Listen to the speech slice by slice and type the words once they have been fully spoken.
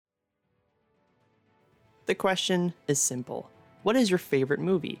The question is simple. What is your favorite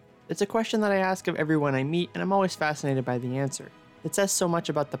movie? It's a question that I ask of everyone I meet, and I'm always fascinated by the answer. It says so much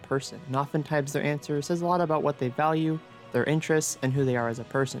about the person, and oftentimes their answer says a lot about what they value, their interests, and who they are as a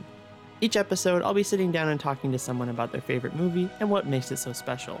person. Each episode, I'll be sitting down and talking to someone about their favorite movie and what makes it so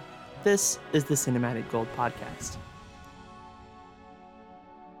special. This is the Cinematic Gold Podcast.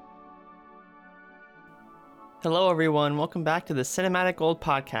 Hello everyone, welcome back to the Cinematic Gold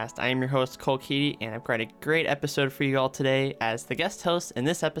Podcast. I am your host, Cole Keaty, and I've got a great episode for you all today, as the guest host in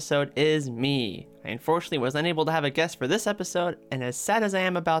this episode is me. I unfortunately was unable to have a guest for this episode, and as sad as I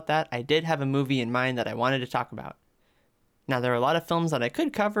am about that, I did have a movie in mind that I wanted to talk about. Now, there are a lot of films that I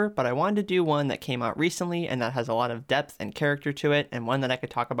could cover, but I wanted to do one that came out recently and that has a lot of depth and character to it, and one that I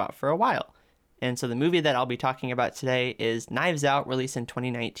could talk about for a while. And so the movie that I'll be talking about today is Knives Out, released in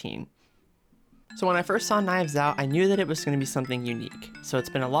 2019. So when I first saw Knives Out, I knew that it was going to be something unique. So it's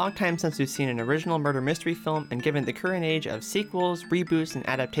been a long time since we've seen an original murder mystery film, and given the current age of sequels, reboots, and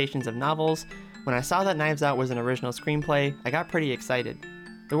adaptations of novels, when I saw that Knives Out was an original screenplay, I got pretty excited.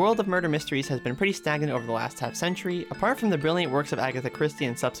 The world of murder mysteries has been pretty stagnant over the last half-century. Apart from the brilliant works of Agatha Christie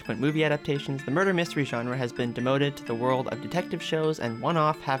and subsequent movie adaptations, the murder mystery genre has been demoted to the world of detective shows and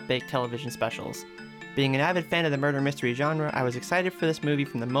one-off, half-baked television specials. Being an avid fan of the murder mystery genre, I was excited for this movie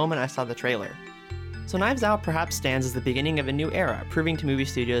from the moment I saw the trailer. So Knives Out perhaps stands as the beginning of a new era, proving to movie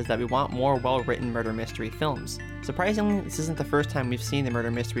studios that we want more well-written murder mystery films. Surprisingly, this isn't the first time we've seen the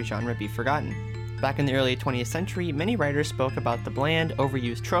murder mystery genre be forgotten. Back in the early 20th century, many writers spoke about the bland,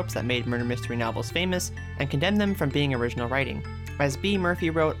 overused tropes that made murder mystery novels famous, and condemned them from being original writing. As B. Murphy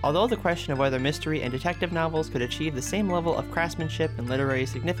wrote, although the question of whether mystery and detective novels could achieve the same level of craftsmanship and literary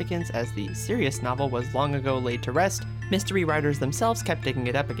significance as the serious novel was long ago laid to rest, mystery writers themselves kept digging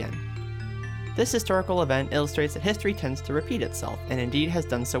it up again. This historical event illustrates that history tends to repeat itself, and indeed has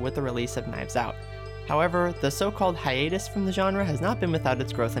done so with the release of Knives Out. However, the so-called hiatus from the genre has not been without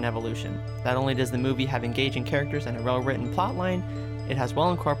its growth and evolution. Not only does the movie have engaging characters and a well-written plotline, it has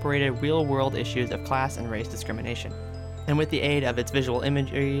well-incorporated real-world issues of class and race discrimination. And with the aid of its visual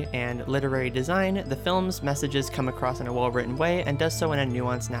imagery and literary design, the film's messages come across in a well-written way and does so in a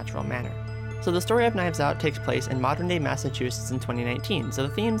nuanced, natural manner. So the story of Knives Out takes place in modern-day Massachusetts in 2019, so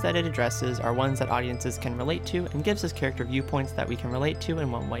the themes that it addresses are ones that audiences can relate to and gives us character viewpoints that we can relate to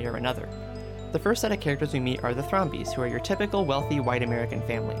in one way or another. The first set of characters we meet are the Thrombys, who are your typical wealthy white American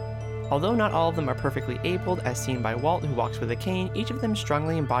family. Although not all of them are perfectly abled, as seen by Walt, who walks with a cane, each of them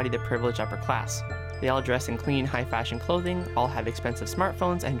strongly embody the privileged upper class. They all dress in clean, high-fashion clothing, all have expensive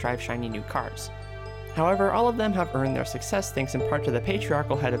smartphones, and drive shiny new cars. However, all of them have earned their success thanks in part to the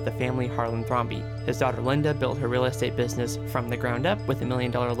patriarchal head of the family, Harlan Thrombey. His daughter Linda built her real estate business from the ground up with a $1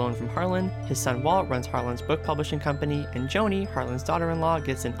 million loan from Harlan, his son Walt runs Harlan's book publishing company, and Joni, Harlan's daughter-in-law,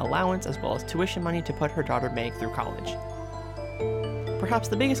 gets an allowance as well as tuition money to put her daughter Meg through college. Perhaps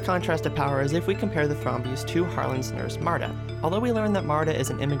the biggest contrast of power is if we compare the Thrombys to Harlan's nurse Marta. Although we learn that Marta is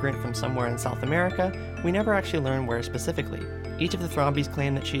an immigrant from somewhere in South America, we never actually learn where specifically. Each of the Thrombys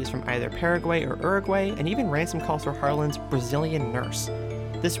claim that she is from either Paraguay or Uruguay, and even Ransom calls her Harlan's Brazilian nurse.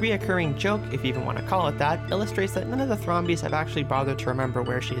 This reoccurring joke, if you even want to call it that, illustrates that none of the Thrombys have actually bothered to remember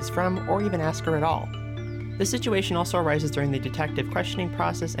where she is from or even ask her at all. This situation also arises during the detective questioning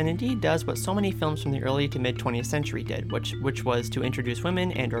process, and indeed does what so many films from the early to mid-20th century did, which was to introduce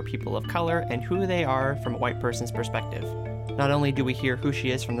women and/or people of color and who they are from a white person's perspective. Not only do we hear who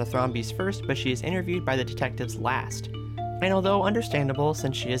she is from the Thrombys first, but she is interviewed by the detectives last. And although understandable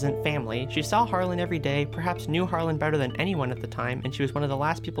since she isn't family, she saw Harlan every day, perhaps knew Harlan better than anyone at the time, and she was one of the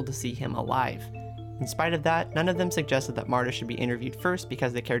last people to see him alive. In spite of that, none of them suggested that Marta should be interviewed first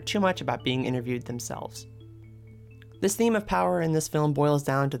because they cared too much about being interviewed themselves. This theme of power in this film boils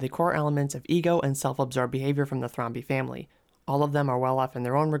down to the core elements of ego and self-absorbed behavior from the Thrombey family. All of them are well off in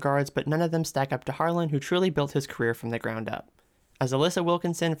their own regards, but none of them stack up to Harlan, who truly built his career from the ground up. As Alyssa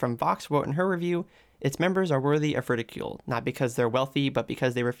Wilkinson from Vox wrote in her review, its members are worthy of ridicule, not because they're wealthy, but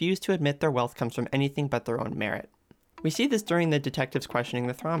because they refuse to admit their wealth comes from anything but their own merit. We see this during the detectives questioning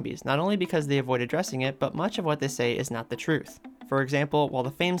the Thrombys, not only because they avoid addressing it, but much of what they say is not the truth. For example, while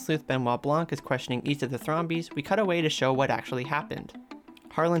the famed sleuth Benoit Blanc is questioning each of the Thrombys, we cut away to show what actually happened.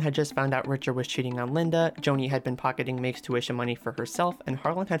 Harlan had just found out Richard was cheating on Linda, Joni had been pocketing Meg's tuition money for herself, and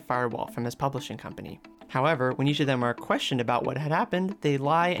Harlan had fired Walt from his publishing company. However, when each of them are questioned about what had happened, they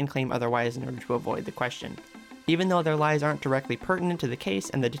lie and claim otherwise in order to avoid the question. Even though their lies aren't directly pertinent to the case,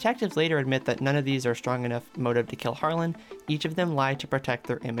 and the detectives later admit that none of these are strong enough motive to kill Harlan, each of them lie to protect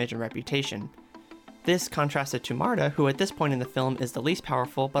their image and reputation. This contrasted to Marta, who at this point in the film is the least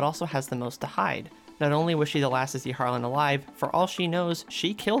powerful but also has the most to hide. Not only was she the last to see Harlan alive, for all she knows,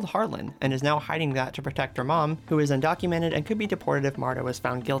 she killed Harlan and is now hiding that to protect her mom, who is undocumented and could be deported if Marta was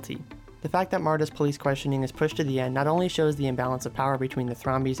found guilty. The fact that Marta's police questioning is pushed to the end not only shows the imbalance of power between the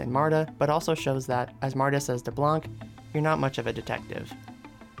Thrombies and Marta, but also shows that, as Marta says to Blanc, you're not much of a detective.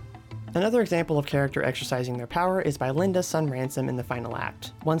 Another example of character exercising their power is by Linda's son Ransom in the final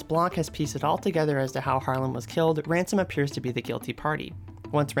act. Once Blanc has pieced it all together as to how Harlan was killed, Ransom appears to be the guilty party.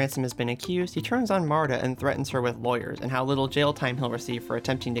 Once Ransom has been accused, he turns on Marta and threatens her with lawyers and how little jail time he'll receive for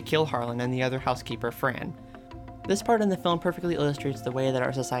attempting to kill Harlan and the other housekeeper, Fran. This part in the film perfectly illustrates the way that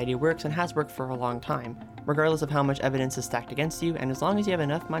our society works and has worked for a long time. Regardless of how much evidence is stacked against you, and as long as you have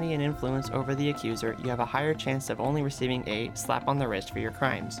enough money and influence over the accuser, you have a higher chance of only receiving a slap on the wrist for your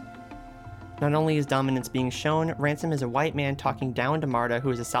crimes. Not only is dominance being shown, Ransom is a white man talking down to Marta, who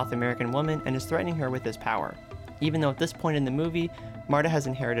is a South American woman, and is threatening her with his power. Even though at this point in the movie, Marta has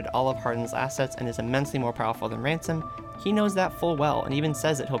inherited all of Harlan's assets and is immensely more powerful than Ransom, he knows that full well and even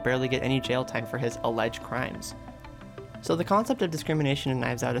says that he'll barely get any jail time for his alleged crimes. So the concept of discrimination in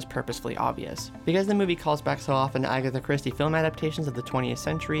Knives Out is purposefully obvious. Because the movie calls back so often to Agatha Christie film adaptations of the 20th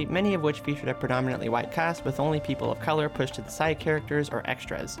century, many of which featured a predominantly white cast with only people of color pushed to the side characters or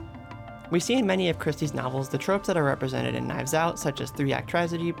extras. We see in many of Christie's novels the tropes that are represented in Knives Out, such as three-act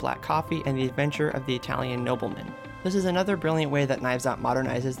tragedy, black coffee, and the adventure of the Italian nobleman. This is another brilliant way that Knives Out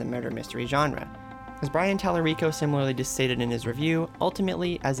modernizes the murder mystery genre. As Brian Tallarico similarly just stated in his review,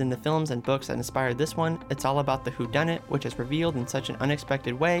 ultimately, as in the films and books that inspired this one, it's all about the whodunit, which is revealed in such an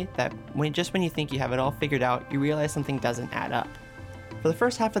unexpected way that when you think you have it all figured out, you realize something doesn't add up. For the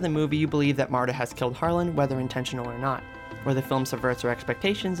first half of the movie, you believe that Marta has killed Harlan, whether intentional or not. Where the film subverts her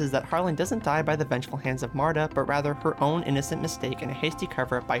expectations is that Harlan doesn't die by the vengeful hands of Marta, but rather her own innocent mistake and a hasty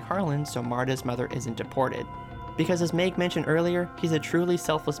cover-up by Harlan so Marta's mother isn't deported. Because as Meg mentioned earlier, he's a truly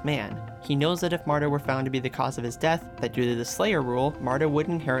selfless man. He knows that if Marta were found to be the cause of his death, that due to the Slayer rule, Marta would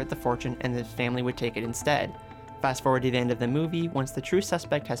inherit the fortune and his family would take it instead. Fast forward to the end of the movie, once the true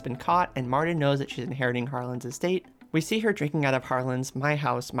suspect has been caught and Marta knows that she's inheriting Harlan's estate, we see her drinking out of Harlan's "my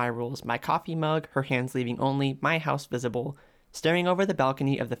house, my rules, my coffee" mug, her hands leaving only "my house" visible, staring over the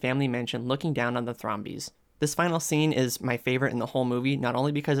balcony of the family mansion looking down on the Thrombies. This final scene is my favorite in the whole movie, not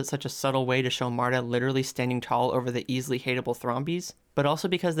only because it's such a subtle way to show Marta literally standing tall over the easily hateable Thrombies, but also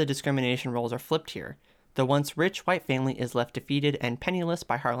because the discrimination roles are flipped here. The once rich white family is left defeated and penniless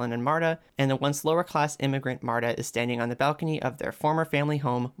by Harlan and Marta, and the once lower class immigrant Marta is standing on the balcony of their former family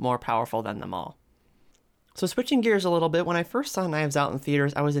home, more powerful than them all. So switching gears a little bit, when I first saw Knives Out in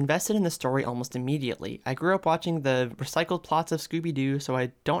theaters, I was invested in the story almost immediately. I grew up watching the recycled plots of Scooby-Doo, so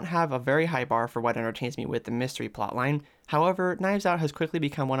I don't have a very high bar for what entertains me with the mystery plotline. However, Knives Out has quickly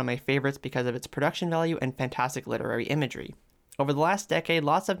become one of my favorites because of its production value and fantastic literary imagery. Over the last decade,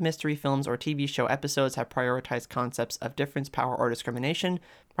 lots of mystery films or TV show episodes have prioritized concepts of difference, power, or discrimination,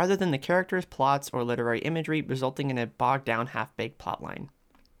 rather than the characters, plots, or literary imagery, resulting in a bogged-down, half-baked plotline.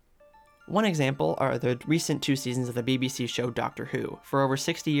 One example are the recent 2 seasons of the BBC show Doctor Who. For over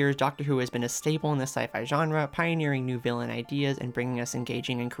 60 years, Doctor Who has been a staple in the sci-fi genre, pioneering new villain ideas and bringing us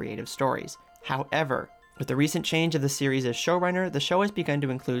engaging and creative stories. However, with the recent change of the series' showrunner, the show has begun to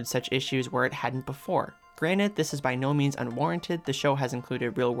include such issues where it hadn't before. Granted, this is by no means unwarranted. The show has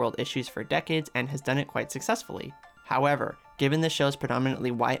included real-world issues for decades and has done it quite successfully. However, given the show's predominantly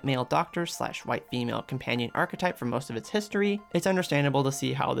white male doctor/white female companion archetype for most of its history, it's understandable to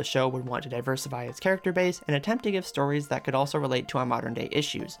see how the show would want to diversify its character base and attempt to give stories that could also relate to our modern day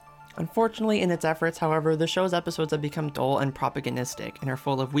issues. Unfortunately, in its efforts, however, the show's episodes have become dull and propagandistic and are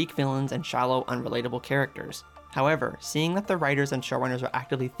full of weak villains and shallow, unrelatable characters. However, seeing that the writers and showrunners are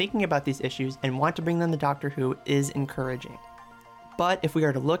actively thinking about these issues and want to bring them to Doctor Who is encouraging. But if we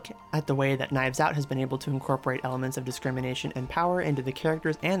are to look at the way that Knives Out has been able to incorporate elements of discrimination and power into the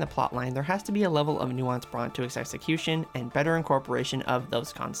characters and the plotline, there has to be a level of nuance brought to its execution and better incorporation of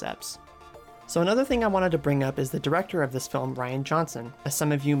those concepts. So another thing I wanted to bring up is the director of this film, Rian Johnson. As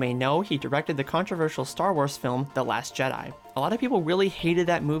some of you may know, he directed the controversial Star Wars film, The Last Jedi. A lot of people really hated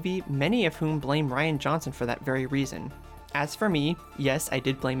that movie, many of whom blame Rian Johnson for that very reason. As for me, yes, I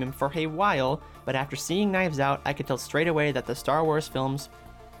did blame him for a while, but after seeing Knives Out, I could tell straight away that the Star Wars films,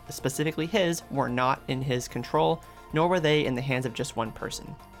 specifically his, were not in his control, nor were they in the hands of just one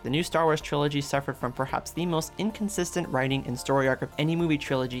person. The new Star Wars trilogy suffered from perhaps the most inconsistent writing and story arc of any movie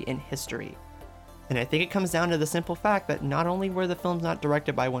trilogy in history. And I think it comes down to the simple fact that not only were the films not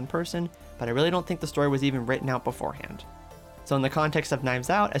directed by one person, but I really don't think the story was even written out beforehand. So in the context of Knives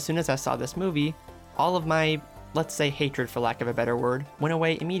Out, as soon as I saw this movie, all of my, let's say hatred for lack of a better word, went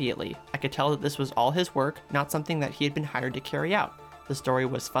away immediately. I could tell that this was all his work, not something that he had been hired to carry out. The story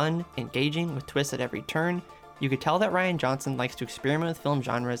was fun, engaging, with twists at every turn. You could tell that Rian Johnson likes to experiment with film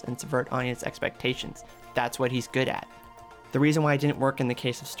genres and subvert audience expectations. That's what he's good at. The reason why it didn't work in the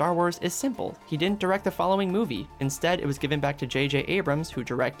case of Star Wars is simple. He didn't direct the following movie. Instead, it was given back to J.J. Abrams, who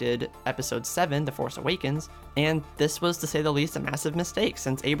directed Episode 7, The Force Awakens, and this was, to say the least, a massive mistake,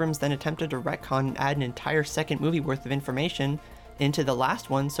 since Abrams then attempted to retcon and add an entire second movie worth of information into the last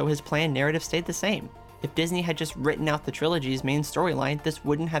one, so his planned narrative stayed the same. If Disney had just written out the trilogy's main storyline, this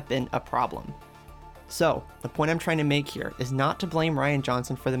wouldn't have been a problem. So, the point I'm trying to make here is not to blame Rian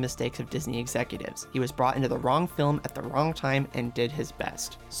Johnson for the mistakes of Disney executives. He was brought into the wrong film at the wrong time and did his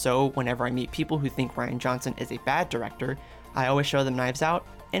best. So, whenever I meet people who think Rian Johnson is a bad director, I always show them Knives Out,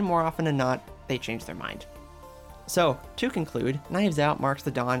 and more often than not, they change their mind. So, to conclude, Knives Out marks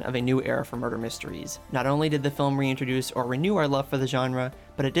the dawn of a new era for murder mysteries. Not only did the film reintroduce or renew our love for the genre,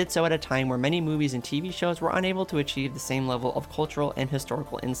 but it did so at a time where many movies and TV shows were unable to achieve the same level of cultural and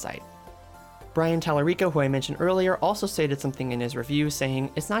historical insight. Brian Tallarico, who I mentioned earlier, also stated something in his review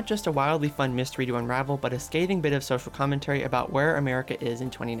saying, "It's not just a wildly fun mystery to unravel, but a scathing bit of social commentary about where America is in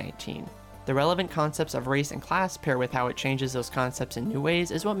 2019. The relevant concepts of race and class, paired with how it changes those concepts in new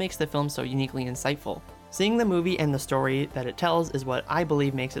ways, is what makes the film so uniquely insightful. Seeing the movie and the story that it tells is what I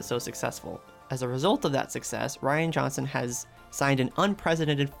believe makes it so successful. As a result of that success, Rian Johnson has signed an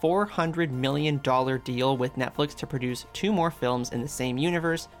unprecedented $400 million deal with Netflix to produce 2 more films in the same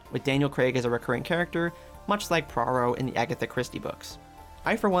universe, with Daniel Craig as a recurring character, much like Poirot in the Agatha Christie books.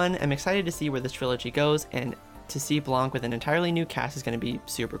 I, for one, am excited to see where this trilogy goes, and to see Blanc with an entirely new cast is going to be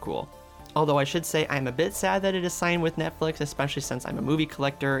super cool. Although I should say I'm a bit sad that it is signed with Netflix, especially since I'm a movie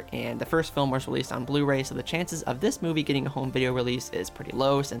collector, and the first film was released on Blu-ray, so the chances of this movie getting a home video release is pretty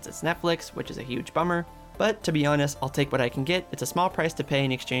low since it's Netflix, which is a huge bummer. But to be honest, I'll take what I can get. It's a small price to pay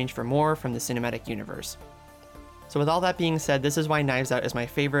in exchange for more from the cinematic universe. So with all that being said, this is why Knives Out is my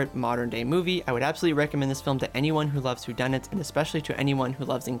favorite modern day movie. I would absolutely recommend this film to anyone who loves whodunits, and especially to anyone who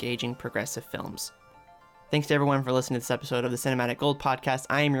loves engaging progressive films. Thanks to everyone for listening to this episode of the Cinematic Gold Podcast.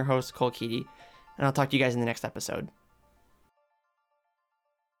 I am your host, Cole Keaty, and I'll talk to you guys in the next episode.